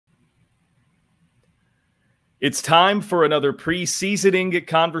It's time for another pre-seasoning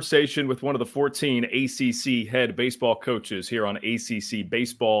conversation with one of the 14 ACC head baseball coaches here on ACC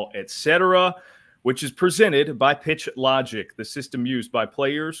Baseball Etc., which is presented by Pitch Logic, the system used by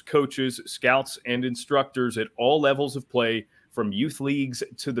players, coaches, scouts, and instructors at all levels of play, from youth leagues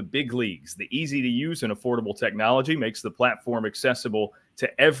to the big leagues. The easy-to-use and affordable technology makes the platform accessible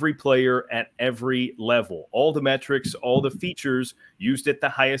to every player at every level. All the metrics, all the features used at the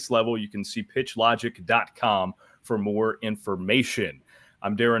highest level. You can see pitchlogic.com for more information.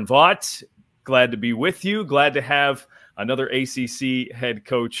 I'm Daron Vaught. Glad to be with you. Glad to have another ACC head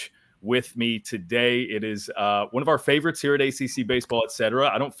coach with me today. It is one of our favorites here at ACC Baseball Etc.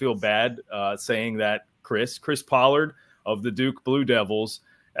 I don't feel bad saying that, Chris Pollard of the Duke Blue Devils.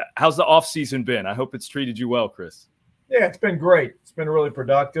 How's the offseason been? I hope it's treated you well, Chris. Yeah, it's been great. It's been really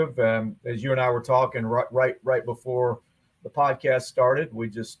productive. As you and I were talking right before the podcast started,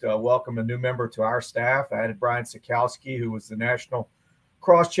 we just welcomed a new member to our staff. I added Brian Sikowski, who was the national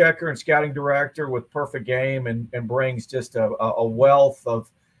cross-checker and scouting director with Perfect Game, and brings just a wealth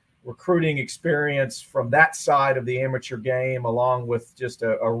of recruiting experience from that side of the amateur game, along with just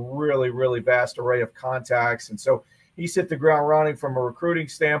a really, really vast array of contacts. And so he's hit the ground running from a recruiting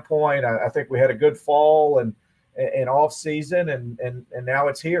standpoint. I think we had a good fall and off season, and now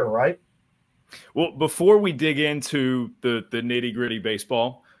it's here, right? Well, before we dig into the nitty gritty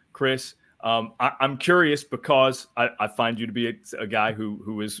baseball, Chris, I'm curious because I find you to be a guy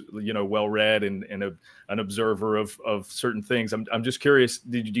who is, well read and an observer of certain things. I'm just curious.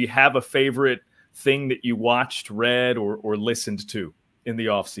 Do you have a favorite thing that you watched, read, or listened to in the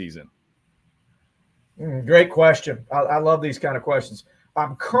off season? Great question. I love these kind of questions.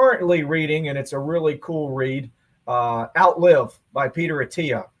 I'm currently reading, and it's a really cool read, Outlive by Peter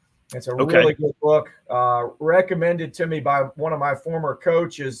Attia. It's a really good book, recommended to me by one of my former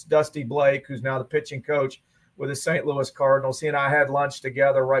coaches, Dusty Blake, who's now the pitching coach with the St. Louis Cardinals. He and I had lunch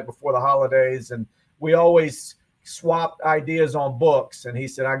together right before the holidays, and we always swapped ideas on books. And he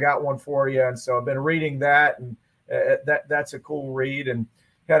said, I got one for you. And so I've been reading that, and that's a cool read. And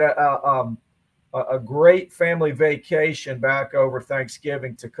had a great family vacation back over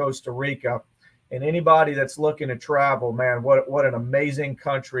Thanksgiving to Costa Rica. And anybody that's looking to travel, man, what an amazing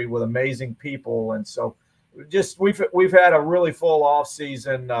country with amazing people. And so just we've had a really full off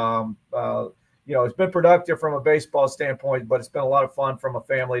season. It's been productive from a baseball standpoint, but it's been a lot of fun from a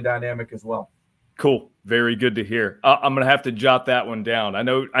family dynamic as well. Cool. Very good to hear. I'm going to have to jot that one down.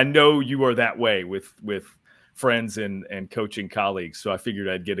 I know you are that way with friends and coaching colleagues. So I figured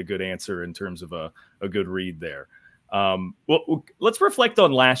I'd get a good answer in terms of a good read there. Well, let's reflect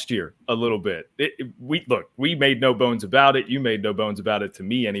on last year a little bit. We made no bones about it. You made no bones about it to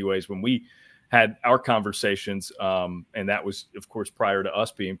me anyways, when we had our conversations. And that was, of course, prior to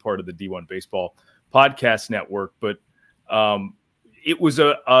us being part of the D1 Baseball Podcast Network. But it was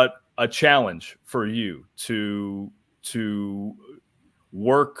a challenge for you to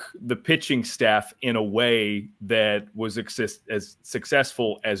work the pitching staff in a way that was as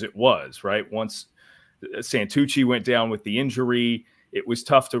successful as it was, right? Once Santucci went down with the injury, it was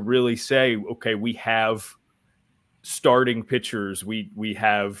tough to really say, okay, we have starting pitchers, we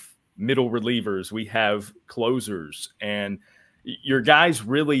have middle relievers, we have closers, and your guys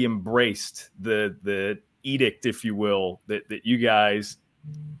really embraced the edict, if you will, that you guys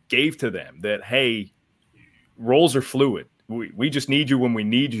gave to them, that, hey, roles are fluid. We just need you when we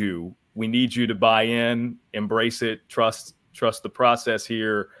need you. We need you to buy in, embrace it, trust the process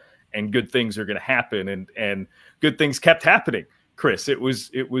here, and good things are going to happen. And good things kept happening, Chris. It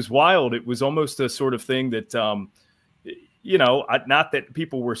was wild. It was almost a sort of thing that, not that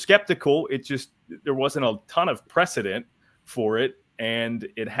people were skeptical. It just, there wasn't a ton of precedent for it, and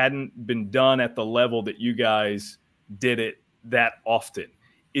it hadn't been done at the level that you guys did it that often.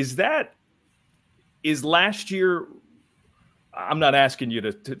 Is last year? I'm not asking you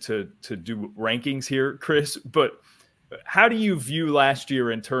to do rankings here, Chris, but how do you view last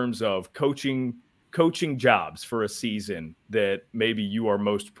year in terms of coaching jobs for a season that maybe you are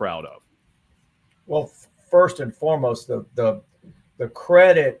most proud of? Well, first and foremost, the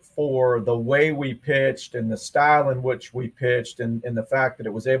credit for the way we pitched and the style in which we pitched, and the fact that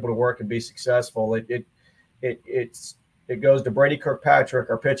it was able to work and be successful, it goes to Brady Kirkpatrick,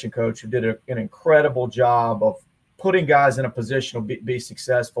 our pitching coach, who did an incredible job of putting guys in a position to be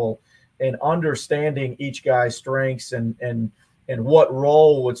successful, and understanding each guy's strengths and what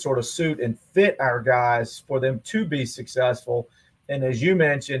role would sort of suit and fit our guys for them to be successful. And as you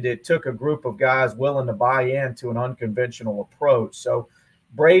mentioned, it took a group of guys willing to buy into an unconventional approach. So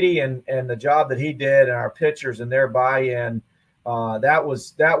Brady and the job that he did, and our pitchers and their buy-in, that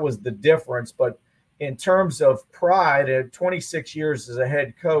was the difference. But in terms of pride, at 26 years as a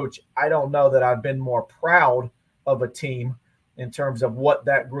head coach, I don't know that I've been more proud of a team in terms of what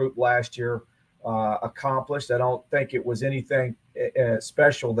that group last year accomplished. I don't think it was anything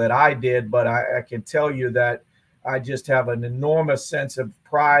special that I did, but I can tell you that I just have an enormous sense of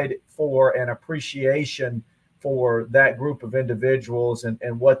pride for and appreciation for that group of individuals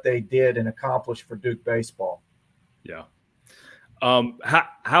and what they did and accomplished for Duke baseball. Yeah.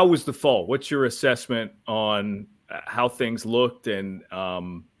 How was the fall? What's your assessment on how things looked? And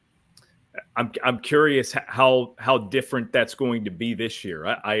I'm curious how different that's going to be this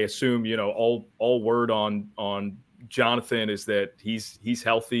year. I assume, you know, all word on Jonathan is that he's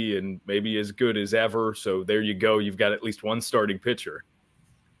healthy and maybe as good as ever. So there you go. You've got at least one starting pitcher.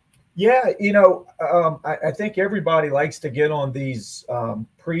 Yeah, you know, I think everybody likes to get on these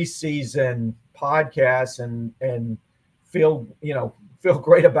preseason podcasts and feel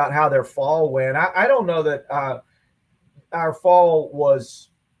great about how their fall went. I don't know that our fall was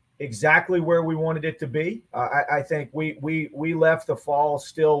exactly where we wanted it to be. I think we left the fall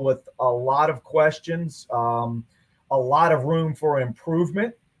still with a lot of questions, a lot of room for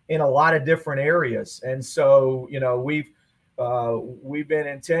improvement in a lot of different areas. And so, you know, we've been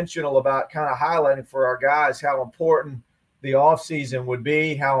intentional about kind of highlighting for our guys how important the offseason would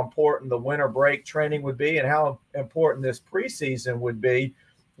be, how important the winter break training would be, and how important this preseason would be.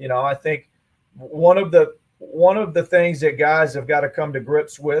 You know, I think one of the things that guys have got to come to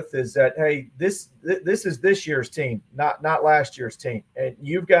grips with is that, hey, this is this year's team, not last year's team. And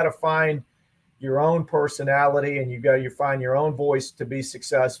you've got to find your own personality and you've got to find your own voice to be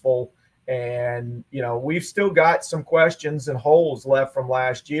successful. And, you know, we've still got some questions and holes left from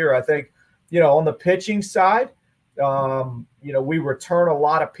last year. I think, you know, on the pitching side, you know, we return a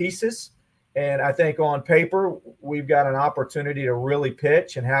lot of pieces. And I think on paper, we've got an opportunity to really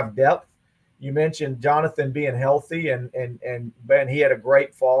pitch and have depth. You mentioned Jonathan being healthy and Ben, he had a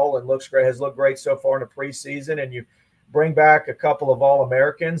great fall and has looked great so far in the preseason. And you bring back a couple of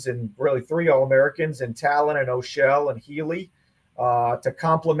All-Americans and really 3 All-Americans in Talon and O'Shell and Healy to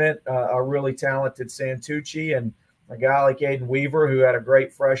complement a really talented Santucci and a guy like Aiden Weaver, who had a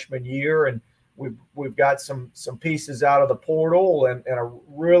great freshman year. And we've got some pieces out of the portal and a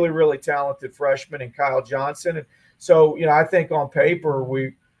really, really talented freshman in Kyle Johnson. And so, you know, I think on paper,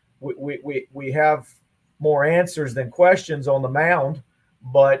 we have more answers than questions on the mound.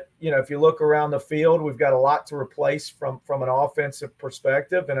 But, you know, if you look around the field, we've got a lot to replace from an offensive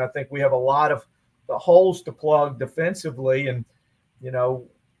perspective. And I think we have a lot of the holes to plug defensively. And, you know,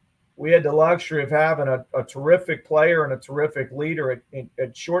 we had the luxury of having a terrific player and a terrific leader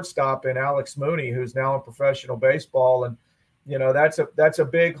at shortstop in Alex Mooney, who's now in professional baseball. And, you know, that's a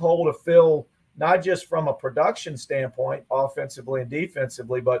big hole to fill, not just from a production standpoint, offensively and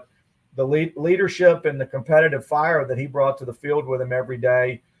defensively, but the leadership and the competitive fire that he brought to the field with him every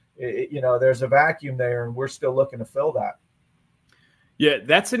day. You know, there's a vacuum there, and we're still looking to fill that. Yeah,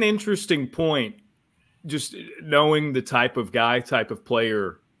 that's an interesting point. Just knowing the type of guy, type of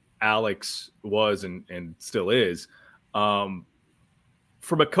player Alex was and still is. From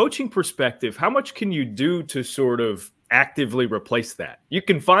a coaching perspective, how much can you do to sort of actively replace that? You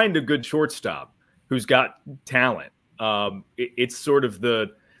can find a good shortstop who's got talent. It's sort of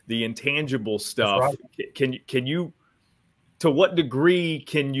the intangible stuff. Right. Can you, to what degree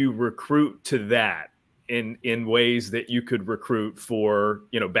can you recruit to that in ways that you could recruit for,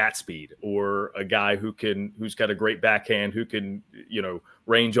 you know, bat speed, or a guy who's got a great backhand, who can, you know,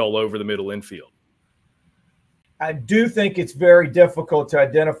 range all over the middle infield? I do think it's very difficult to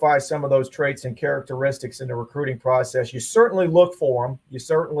identify some of those traits and characteristics in the recruiting process. You certainly look for them. You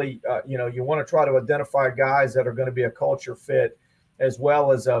certainly, you know, you want to try to identify guys that are going to be a culture fit, as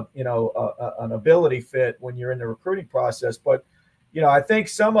well as an ability fit when you're in the recruiting process. But, you know, I think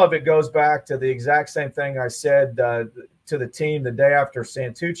some of it goes back to the exact same thing I said to the team the day after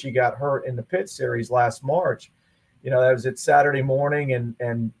Santucci got hurt in the Pitt series last March. You know, that was at Saturday morning,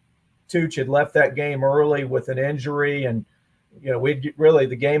 and Tooch had left that game early with an injury, and, you know,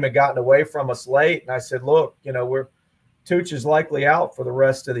 the game had gotten away from us late. And I said, look, you know, Tooch is likely out for the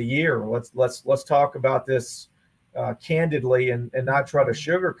rest of the year. Let's talk about this candidly and not try to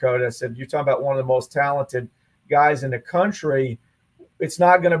sugarcoat it. I said, you're talking about one of the most talented guys in the country. It's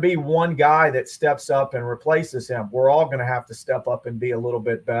not going to be one guy that steps up and replaces him. We're all going to have to step up and be a little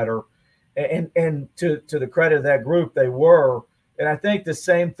bit better. And to the credit of that group, they were. And I think the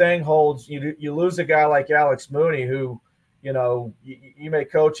same thing holds. You lose a guy like Alex Mooney, who, you know, you may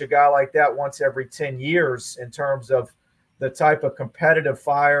coach a guy like that once every 10 years in terms of the type of competitive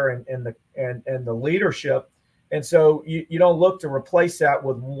fire and the leadership. And so you don't look to replace that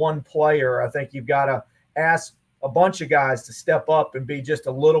with one player. I think you've got to ask a bunch of guys to step up and be just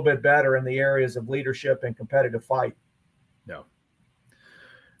a little bit better in the areas of leadership and competitive fight. No.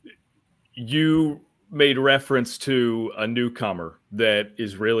 You made reference to a newcomer that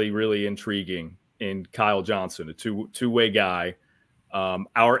is really, really intriguing in Kyle Johnson, a two-way guy.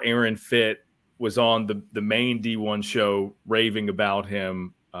 Our Aaron Fitt was on the main D1 show raving about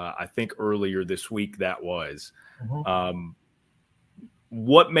him, I think earlier this week that was.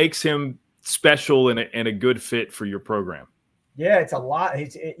 What makes him special and a good fit for your program? Yeah, it's a lot.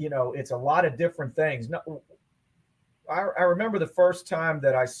 It's a lot of different things. No, I remember the first time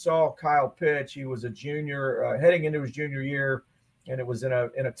that I saw Kyle pitch. He was a junior, heading into his junior year, and it was in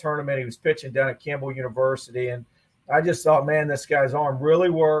a tournament. He was pitching down at Campbell University, and I just thought, man, this guy's arm really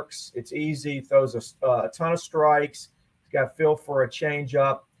works. It's easy. He throws a ton of strikes. He's got feel for a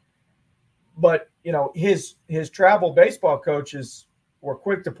changeup. But his travel baseball coaches were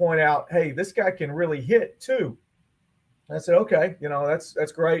quick to point out, hey, this guy can really hit too. And I said, okay,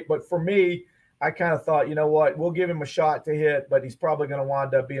 that's great. But for me, I kind of thought, you know what, we'll give him a shot to hit, but he's probably going to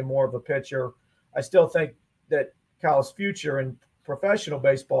wind up being more of a pitcher. I still think that Kyle's future in professional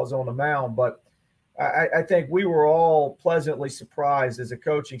baseball is on the mound, but I think we were all pleasantly surprised as a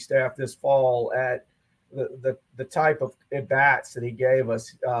coaching staff this fall at the type of at-bats that he gave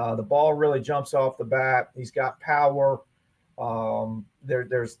us. The ball really jumps off the bat. He's got power.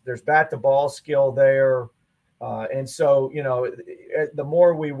 There's bat-to-ball skill there. And so, the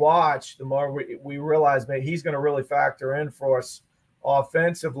more we watch, the more we realize, man, he's going to really factor in for us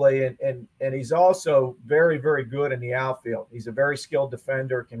offensively. And he's also very, very good in the outfield. He's a very skilled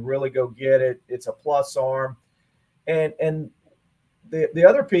defender, can really go get it. It's a plus arm. And the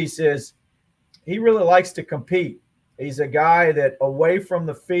other piece is he really likes to compete. He's a guy that away from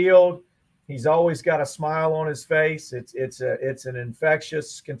the field, he's always got a smile on his face. It's an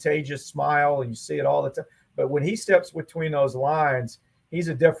infectious, contagious smile, and you see it all the time. But when he steps between those lines, he's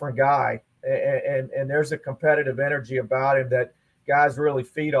a different guy. And there's a competitive energy about him that guys really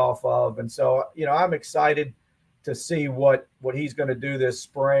feed off of. And so, I'm excited to see what he's going to do this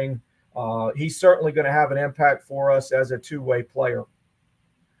spring. He's certainly going to have an impact for us as a two-way player.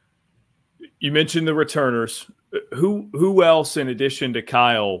 You mentioned the returners. Who else, in addition to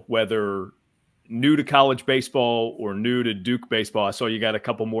Kyle, whether new to college baseball or new to Duke baseball? I saw you got a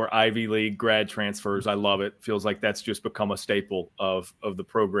couple more Ivy League grad transfers. I love it. Feels like that's just become a staple of the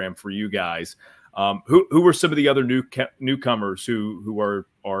program for you guys. Who were some of the other newcomers who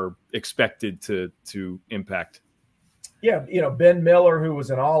are expected to impact? Yeah, Ben Miller, who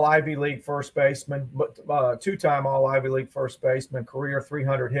was an all Ivy League first baseman, but two-time all Ivy League first baseman, career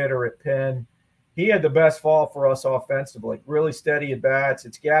 300 hitter at Penn. He had the best fall for us offensively. Really steady at bats.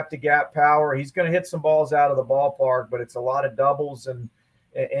 It's gap-to-gap power. He's going to hit some balls out of the ballpark, but it's a lot of doubles and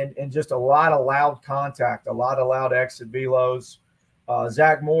just a lot of loud contact, a lot of loud exit velos.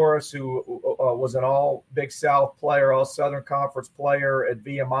 Zach Morris, who was an all Big South player, all Southern Conference player at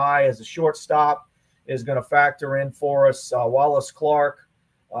VMI as a shortstop, is going to factor in for us. Wallace Clark,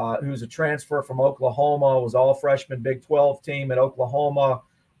 who's a transfer from Oklahoma, was all freshman Big 12 team at Oklahoma,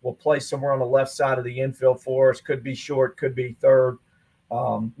 will play somewhere on the left side of the infield for us. Could be short, could be third.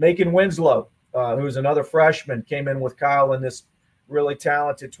 Macon Winslow, who's another freshman, came in with Kyle in this really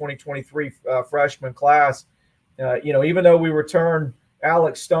talented 2023 freshman class. Even though we returned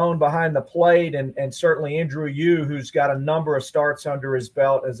Alex Stone behind the plate and certainly Andrew Yu, who's got a number of starts under his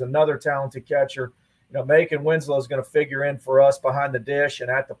belt as another talented catcher, Macon Winslow is going to figure in for us behind the dish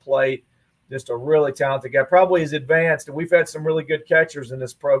and at the plate. Just a really talented guy. Probably is advanced, and we've had some really good catchers in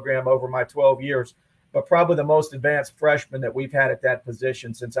this program over my 12 years, but probably the most advanced freshman that we've had at that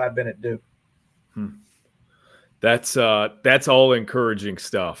position since I've been at Duke. That's all encouraging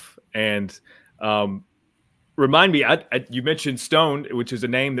stuff. And remind me, you mentioned Stone, which is a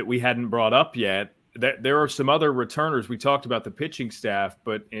name that we hadn't brought up yet. There are some other returners. We talked about the pitching staff,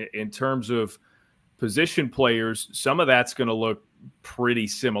 but in terms of position players, some of that's going to look pretty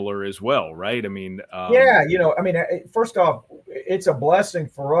similar as well, right? I mean, first off, it's a blessing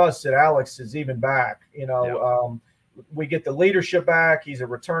for us that Alex is even back. We get the leadership back. He's a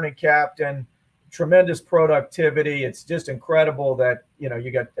returning captain, tremendous productivity. It's just incredible that,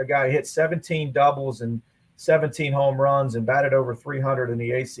 you got a guy who hit 17 doubles and 17 home runs and batted over 300 in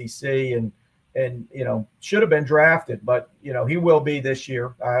the ACC and should have been drafted, but, he will be this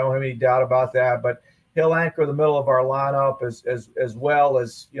year. I don't have any doubt about that, but he'll anchor the middle of our lineup as well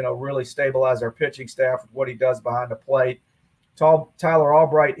as, really stabilize our pitching staff with what he does behind the plate. Tyler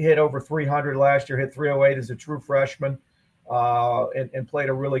Albright hit over 300 last year, hit 308 as a true freshman, and played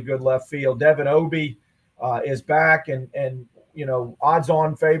a really good left field. Devin Obie is back and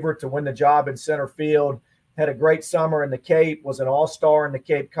odds-on favorite to win the job in center field. Had a great summer in the Cape, was an all-star in the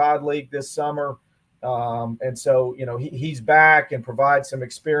Cape Cod League this summer. And so, he's back and provides some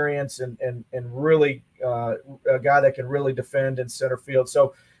experience and really a guy that can really defend in center field.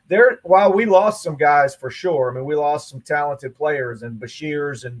 So while we lost some guys for sure, I mean, we lost some talented players and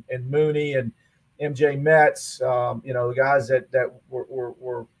Bashirs and Mooney and MJ Metz, the guys that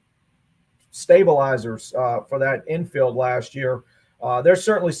were stabilizers for that infield last year. There's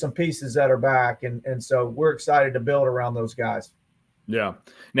certainly some pieces that are back, and so we're excited to build around those guys. Yeah.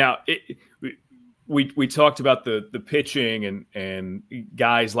 Now, we talked about the pitching and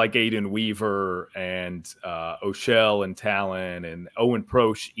guys like Aiden Weaver and O'Shell and Talon and Owen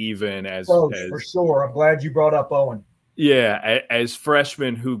Prosch even as for sure. I'm glad you brought up Owen. Yeah, as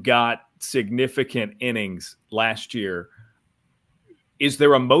freshmen who got significant innings last year. Is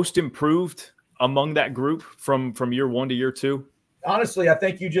there a most improved among that group from year one to year two? Honestly, I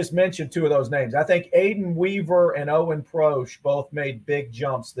think you just mentioned two of those names. I think Aiden Weaver and Owen Prosch both made big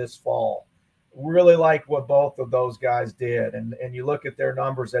jumps this fall. Really like what both of those guys did. And you look at their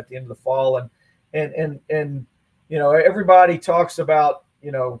numbers at the end of the fall and everybody talks about,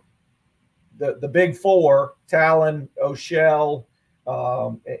 the big four, Talon, O'Shell,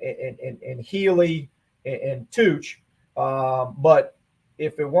 and Healy and Tooch. But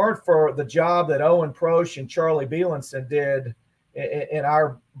if it weren't for the job that Owen Prosch and Charlie Bielenson did in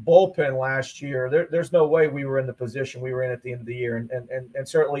our bullpen last year, there's no way we were in the position we were in at the end of the year. And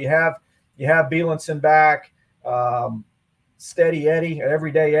certainly you have Bielenson back, steady Eddie,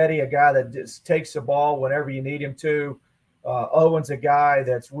 everyday Eddie, a guy that just takes the ball whenever you need him to. Owen's a guy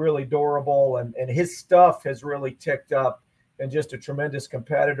that's really durable, and his stuff has really ticked up, and just a tremendous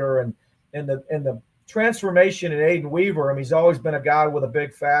competitor. And the transformation in Aiden Weaver, I mean, he's always been a guy with a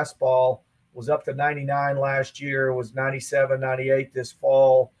big fastball, was up to 99 last year, was 97, 98 this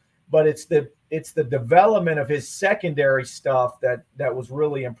fall. But it's the development of his secondary stuff that was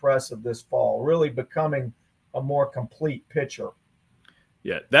really impressive this fall, really becoming a more complete pitcher.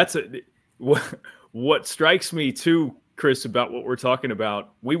 Yeah, that's what strikes me too, Chris, about what we're talking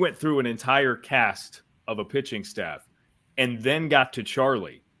about. We went through an entire cast of a pitching staff and then got to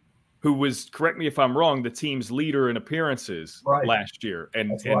Charlie, who was, correct me if I'm wrong, the team's leader in appearances last year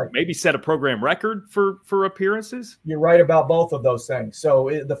and maybe set a program record for appearances. You're right about both of those things.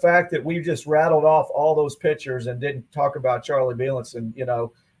 So the fact that we just rattled off all those pitchers and didn't talk about Charlie Bielenson,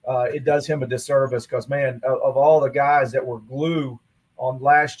 it does him a disservice because, man, of all the guys that were glue on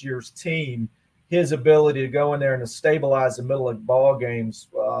last year's team, his ability to go in there and to stabilize the middle of ball games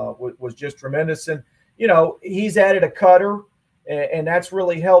was just tremendous. And, he's added a cutter, and that's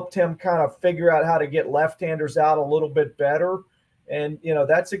really helped him kind of figure out how to get left-handers out a little bit better. And,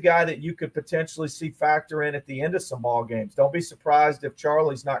 that's a guy that you could potentially see factor in at the end of some ball games. Don't be surprised if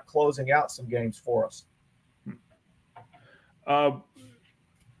Charlie's not closing out some games for us.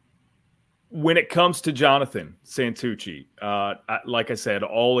 When it comes to Jonathan Santucci, like I said,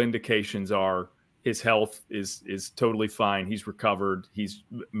 all indications are his health is totally fine. He's recovered. He's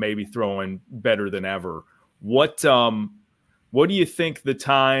maybe throwing better than ever. What do you think the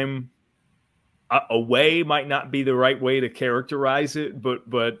time away might not be the right way to characterize it,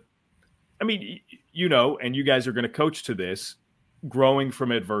 but I mean, and you guys are going to coach to this, growing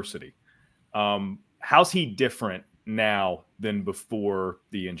from adversity. How's he different now than before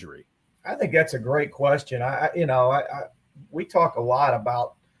the injury? I think that's a great question. We talk a lot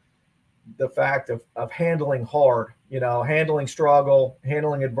about the fact of handling hard, handling struggle,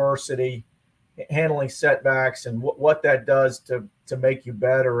 handling adversity, handling setbacks, and what that does to make you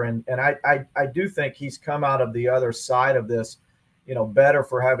better. And I do think he's come out of the other side of this, better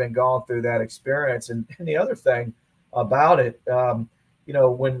for having gone through that experience. And the other thing about it,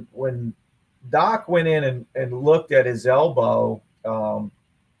 when Doc went in and looked at his elbow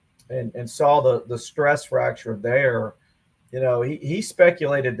and saw the stress fracture there, he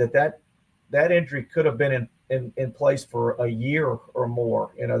speculated that injury could have been in place for a year or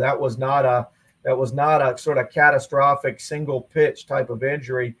more. That was not a sort of catastrophic single pitch type of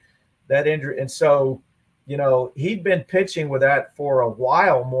injury, that injury. And so, he'd been pitching with that for a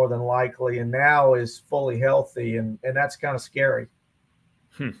while, more than likely, and now is fully healthy. And that's kind of scary.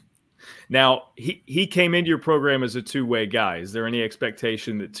 Now, he came into your program as a two-way guy. Is there any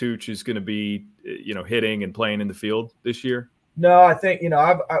expectation that Tooch is going to be, hitting and playing in the field this year? No, I think,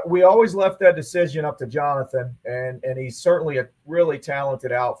 we always left that decision up to Jonathan, and he's certainly a really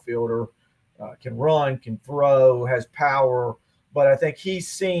talented outfielder, can run, can throw, has power. But I think he's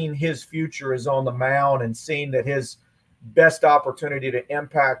seen his future is on the mound and seen that his best opportunity to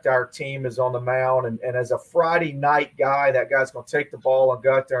impact our team is on the mound. And as a Friday night guy, that guy's going to take the ball and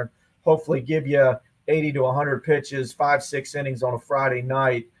go out there and hopefully give you 80 to 100 pitches, 5-6 innings on a Friday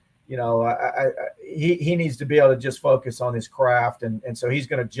night. You know, he needs to be able to just focus on his craft. And so he's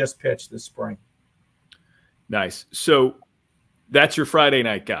going to just pitch this spring. Nice. So that's your Friday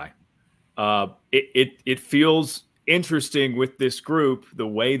night guy. It feels interesting with this group, the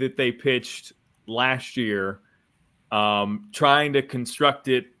way that they pitched last year, trying to construct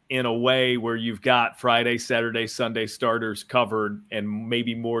it in a way where you've got Friday, Saturday, Sunday starters covered and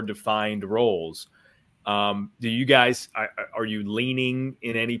maybe more defined roles. Do you guys, are you leaning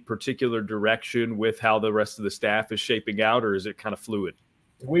in any particular direction with how the rest of the staff is shaping out, or is it kind of fluid?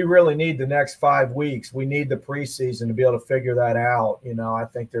 We really need the next 5 weeks. We need the preseason to be able to figure that out. You know, I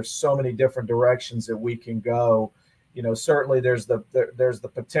think there's so many different directions that we can go. You know, certainly there's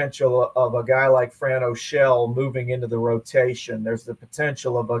the potential of a guy like Fran O'Shell moving into the rotation. There's the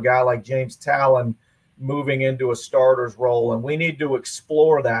potential of a guy like James Talon moving into a starter's role, and we need to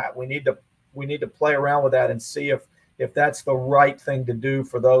explore that. We need to play around with that and see if that's the right thing to do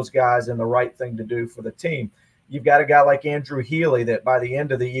for those guys and the right thing to do for the team. You've got a guy like Andrew Healy that by the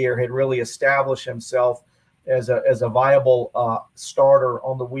end of the year had really established himself as a viable starter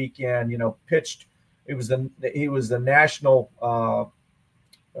on the weekend. You know, pitched. He was the National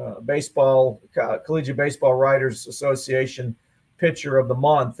Collegiate Baseball Writers Association Pitcher of the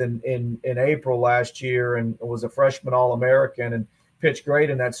Month in April last year, and was a freshman All-American and pitched great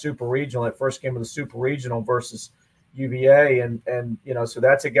in that Super Regional, that first game of the Super Regional versus UVA, and you know, so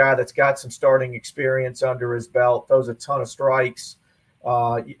that's a guy that's got some starting experience under his belt, throws a ton of strikes.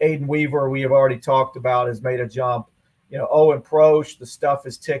 Aiden Weaver, we have already talked about, has made a jump. You know, Owen Prosch, the stuff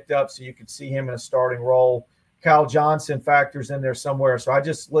is ticked up, so you can see him in a starting role. Kyle Johnson factors in there somewhere. So I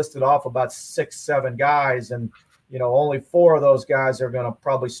just listed off about 6-7 guys, and you know, only 4 of those guys are going to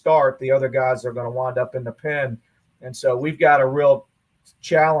probably start. The other guys are going to wind up in the pen, and so we've got a real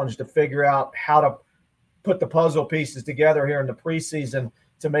challenge to figure out how to put the puzzle pieces together here in the preseason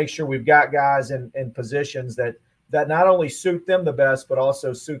to make sure we've got guys in positions that not only suit them the best, but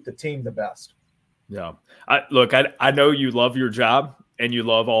also suit the team the best. Yeah. Look, I know you love your job and you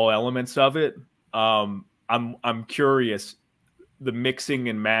love all elements of it. I'm curious, the mixing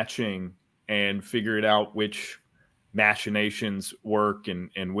and matching and figuring out which machinations work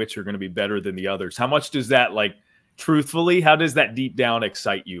and which are going to be better than the others. How much does that, like, truthfully, how does that deep down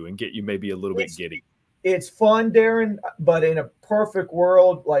excite you and get you maybe a little bit giddy? It's fun, Daron, but in a perfect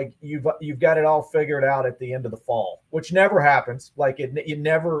world, like you've got it all figured out at the end of the fall, which never happens. Like you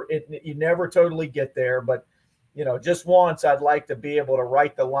never totally get there, but you know, just once I'd like to be able to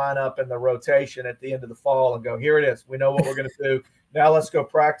write the lineup and the rotation at the end of the fall and go, here it is. We know what we're going to do. Now let's go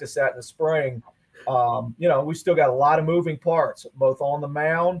practice that in the spring. You know, we still got a lot of moving parts, both on the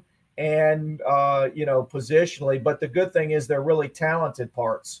mound and you know, positionally. But the good thing is they're really talented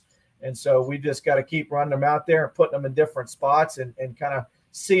parts. And so we just got to keep running them out there and putting them in different spots and kind of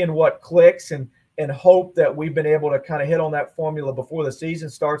seeing what clicks and hope that we've been able to kind of hit on that formula before the season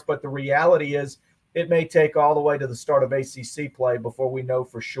starts. But the reality is it may take all the way to the start of ACC play before we know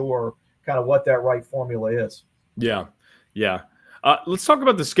for sure kind of what that right formula is. Yeah. Yeah. Let's talk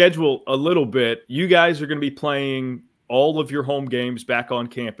about the schedule a little bit. You guys are going to be playing all of your home games back on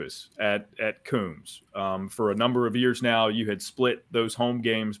campus at Coombs. For a number of years now, you had split those home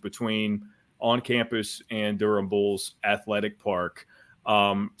games between on campus and Durham Bulls Athletic Park.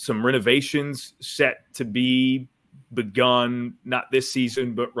 Some renovations set to be begun, not this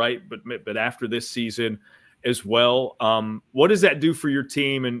season, but after this season as well. What does that do for your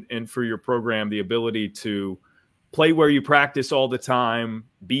team and for your program, the ability to play where you practice all the time,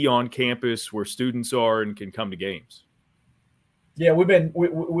 be on campus where students are and can come to games? Yeah,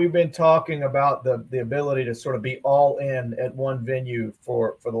 we've been talking about the ability to sort of be all in at one venue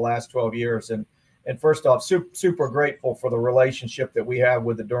for the last 12 years. And first off, super grateful for the relationship that we have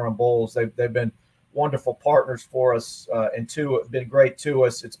with the Durham Bulls. They've been wonderful partners for us, and been great to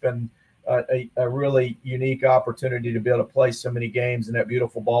us. It's been a really unique opportunity to be able to play so many games in that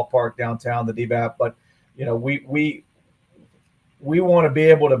beautiful ballpark downtown, the DBAP. But you know, we want to be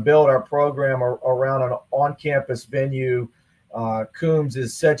able to build our program around an on-campus venue. Coombs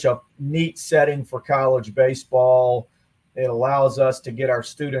is such a neat setting for college baseball. It allows us to get our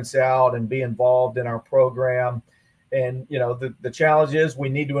students out and be involved in our program. And, you know, the challenge is we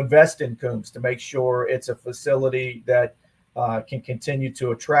need to invest in Coombs to make sure it's a facility that can continue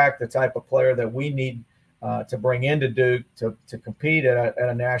to attract the type of player that we need to bring into Duke to compete at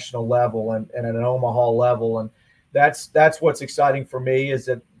a national level and at an Omaha level. And that's what's exciting for me, is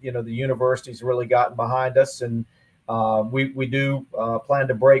that, you know, the university's really gotten behind us, and We do plan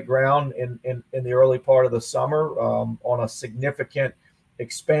to break ground in the early part of the summer on a significant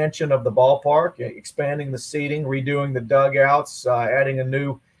expansion of the ballpark, expanding the seating, redoing the dugouts, adding a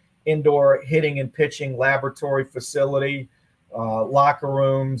new indoor hitting and pitching laboratory facility, locker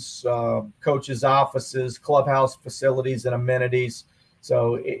rooms, coaches' offices, clubhouse facilities, and amenities.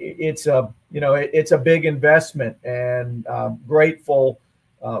 So it's a big investment, and grateful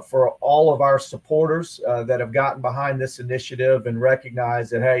for all of our supporters that have gotten behind this initiative and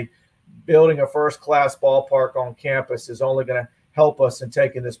recognize that, hey, building a first-class ballpark on campus is only going to help us in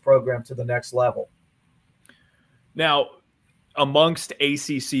taking this program to the next level. Now, amongst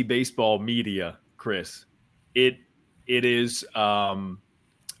ACC baseball media, Chris, it is a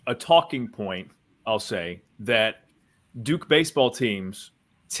talking point, I'll say, that Duke baseball teams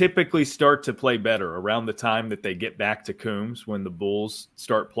typically start to play better around the time that they get back to Coombs when the Bulls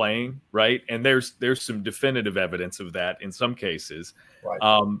start playing, right? And there's some definitive evidence of that in some cases.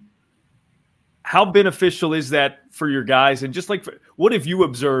 Right. How beneficial is that for your guys? And just like, what have you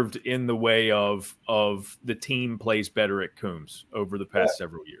observed in the way of the team plays better at Coombs over the past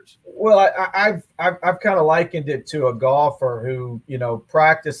several years? Well, I've kind of likened it to a golfer who,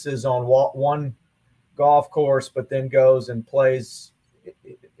 practices on one golf course, but then goes and plays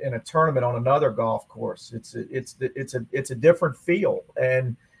in a tournament on another golf course. It's a different feel,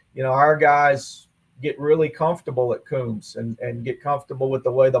 and our guys get really comfortable at Coombs and get comfortable with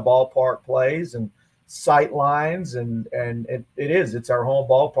the way the ballpark plays and sight lines, and it's our home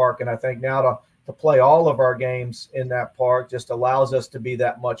ballpark, and I think now to play all of our games in that park just allows us to be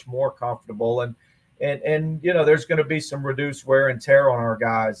that much more comfortable, and there's going to be some reduced wear and tear on our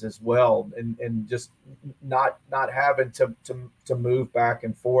guys as well, and just not having to move back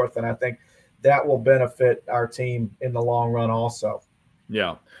and forth, and I think that will benefit our team in the long run also.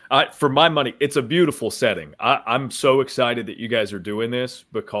 Yeah. For my money, it's a beautiful setting. I'm so excited that you guys are doing this,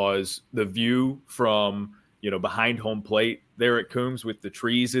 because the view from, behind home plate there at Coombs with the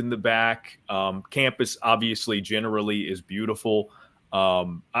trees in the back, campus obviously generally is beautiful.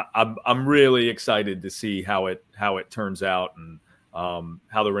 I'm really excited to see how it turns out, and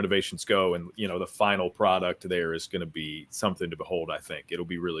how the renovations go. And, the final product there is going to be something to behold. I think it'll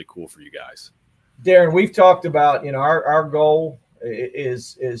be really cool for you guys. Darren, we've talked about, our goal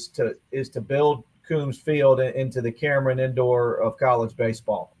is to build Coombs Field into the Cameron Indoor of college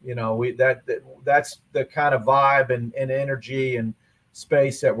baseball. That's the kind of vibe and energy and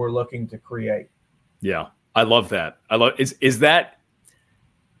space that we're looking to create. Yeah, I love that. Is that,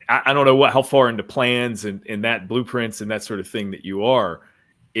 I don't know how far into plans and that blueprints and that sort of thing that you are,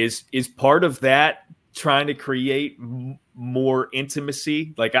 is part of that trying to create more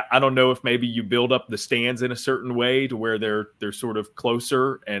intimacy? Like, I don't know if maybe you build up the stands in a certain way to where they're sort of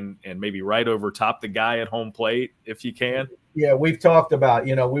closer and maybe right over top the guy at home plate, if you can. Yeah, we've talked about,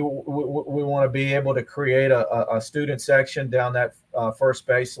 we want to be able to create a student section down that first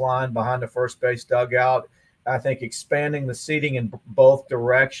base line behind the first base dugout. I think expanding the seating in both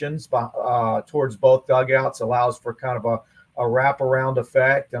directions towards both dugouts allows for kind of a wraparound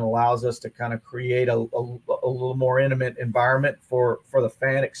effect, and allows us to kind of create a little more intimate environment for the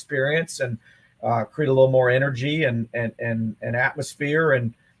fan experience, and create a little more energy and atmosphere.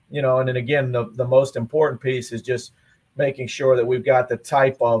 And, and then again, the most important piece is just making sure that we've got the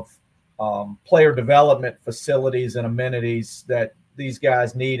type of player development facilities and amenities that these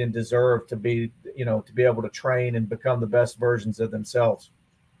guys need and deserve to be able to train and become the best versions of themselves.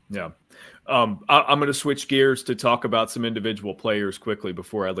 Yeah. I'm going to switch gears to talk about some individual players quickly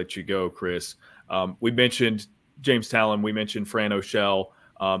before I let you go, Chris. We mentioned James Talon. We mentioned Fran O'Shell,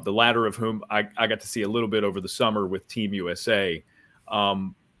 the latter of whom I got to see a little bit over the summer with Team USA.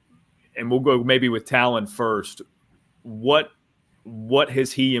 And we'll go maybe with Talon first. What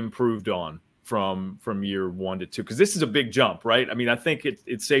has he improved on from year 1 to 2? Because this is a big jump, right? I mean, I think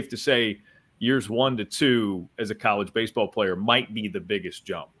it's safe to say years 1 to 2 as a college baseball player might be the biggest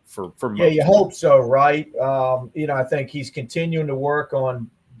jump for most. Yeah, you hope so, right? I think he's continuing to work on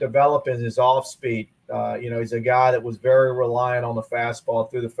developing his off speed. He's a guy that was very reliant on the fastball,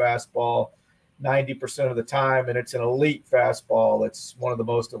 through the fastball 90% of the time, and it's an elite fastball. It's one of the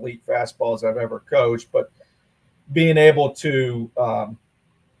most elite fastballs I've ever coached. But being able to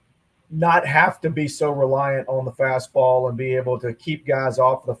not have to be so reliant on the fastball and be able to keep guys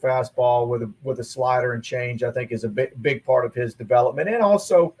off the fastball with a slider and change, I think is a big part of his development. And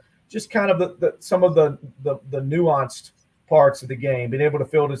also just kind of some of the nuanced parts of the game, being able to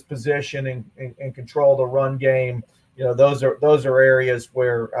field his position and control the run game. Those are areas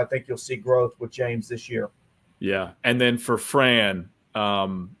where I think you'll see growth with James this year. Yeah. And then for Fran,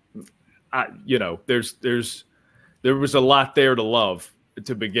 there's there was a lot there to love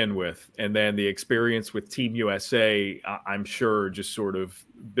to begin with. And then the experience with Team USA, I'm sure, just sort of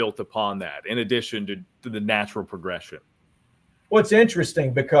built upon that, in addition to the natural progression. Well, it's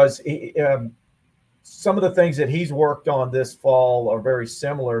interesting because some of the things that he's worked on this fall are very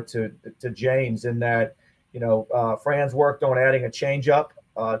similar to James, in that, Fran's worked on adding a changeup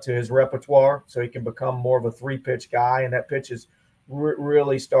to his repertoire so he can become more of a 3-pitch guy. And that pitch has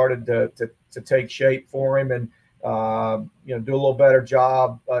really started to take shape for him, and do a little better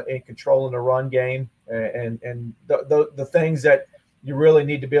job in controlling the run game, and the things that you really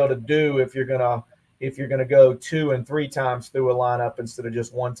need to be able to do if you're gonna go 2 and 3 times through a lineup instead of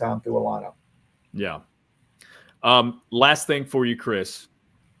just 1 time through a lineup. Yeah. Last thing for you, Chris.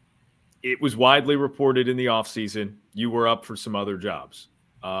 It was widely reported in the offseason you were up for some other jobs.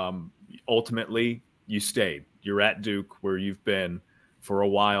 Ultimately, you stayed. You're at Duke, where you've been for a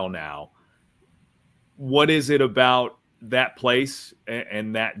while now. What is it about that place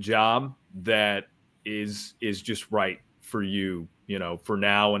and that job that is just right for you, for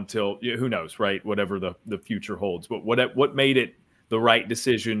now until, who knows, right? Whatever the future holds. But what made it the right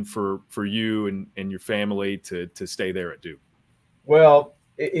decision for you and your family to stay there at Duke? Well,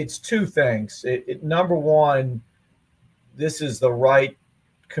 it's 2 things. Number one, this is the right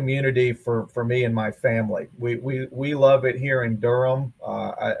community for me and my family. We love it here in Durham.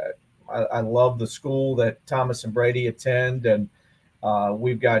 I love the school that Thomas and Brady attend, and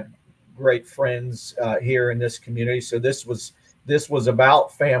we've got great friends here in this community. So this was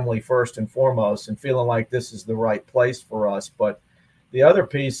about family first and foremost, and feeling like this is the right place for us. But the other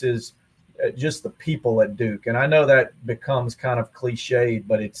piece is just the people at Duke, and I know that becomes kind of cliched,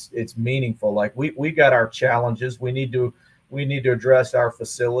 but it's meaningful. Like we got our challenges. We need to address our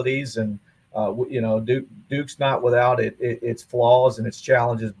facilities, and Duke's not without its flaws and its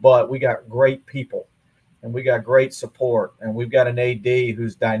challenges, but we got great people, and we got great support, and we've got an AD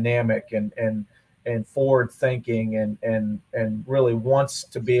who's dynamic and forward thinking and really wants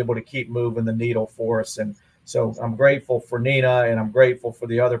to be able to keep moving the needle for us. And so I'm grateful for Nina, and I'm grateful for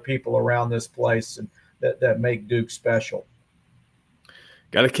the other people around this place and that make Duke special.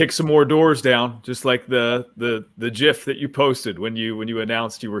 Got to kick some more doors down, just like the GIF that you posted when you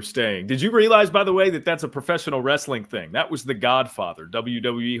announced you were staying. Did you realize, by the way, that that's a professional wrestling thing? That was the Godfather,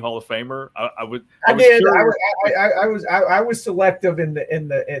 WWE Hall of Famer. I was selective in the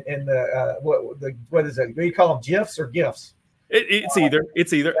what is it? Do you call them GIFs or GIFs? It's either.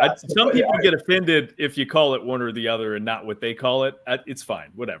 Yeah, some people get offended if you call it one or the other and not what they call it. It's fine,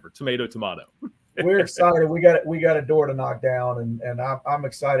 whatever. Tomato, tomato. We're excited. We got a door to knock down, and I'm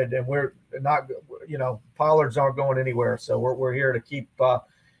excited. And we're not, Pollards aren't going anywhere, so we're here to keep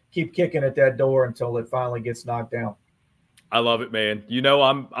kicking at that door until it finally gets knocked down. I love it, man.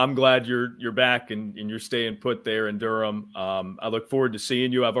 I'm glad you're back and you're staying put there in Durham. I look forward to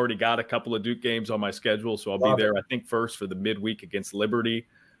seeing you. I've already got a couple of Duke games on my schedule, so I'll be there, I think, first for the midweek against Liberty.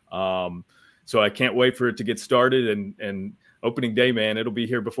 So I can't wait for it to get started, and opening day, man, it'll be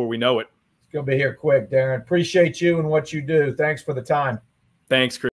here before we know it. It's going to be here quick, Daron. Appreciate you and what you do. Thanks for the time. Thanks, Chris.